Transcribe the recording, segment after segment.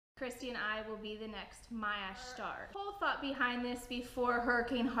Christy and I will be the next Mayesh Star. The whole thought behind this before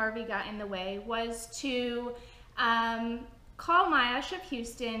Hurricane Harvey got in the way was to call Mayesh of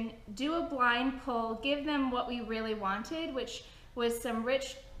Houston, do a blind pull, give them what we really wanted, which was some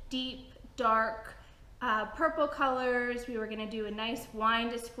rich, deep, dark, purple colors. We were gonna do a nice wine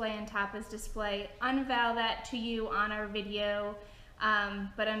display and tapas display, unveil that to you on our video,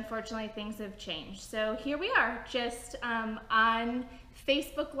 but unfortunately things have changed. So here we are, just on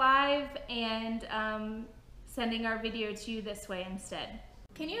Facebook Live and sending our video to you this way instead.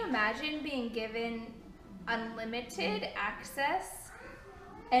 Can you imagine being given unlimited access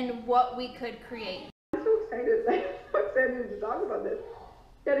and what we could create? I'm so excited. I'm so excited to talk about this.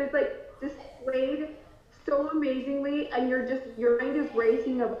 That it's like displayed so amazingly, and your mind is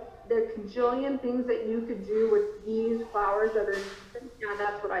racing of the cajillion things that you could do with these flowers that are, yeah,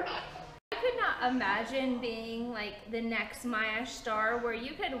 that's what I thought. I could not imagine being like the next Mayesh Star where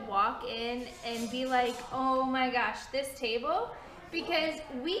you could walk in and be like, oh my gosh, this table, because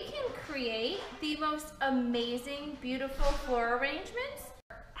we can create the most amazing, beautiful floral arrangements.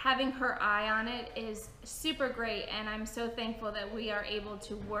 Having her eye on it is super great, and I'm so thankful that we are able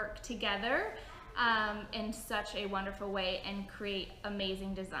to work together in such a wonderful way and create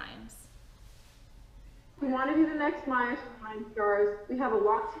amazing designs. We want to be the next Mayesh Design Stars. We have a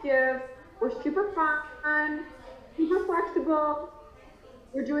lot to give. We're super fun, super flexible.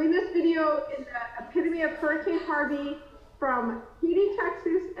 We're doing this video in the epitome of Hurricane Harvey from Katy,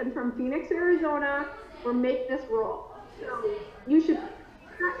 Texas, and from Phoenix, Arizona. We're making this roll. So you should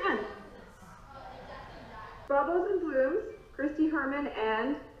in. Bubbles and Blooms, Christy Herman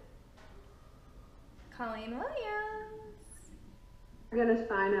and Colleen Williams. We're gonna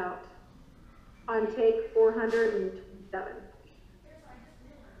sign out on take 427.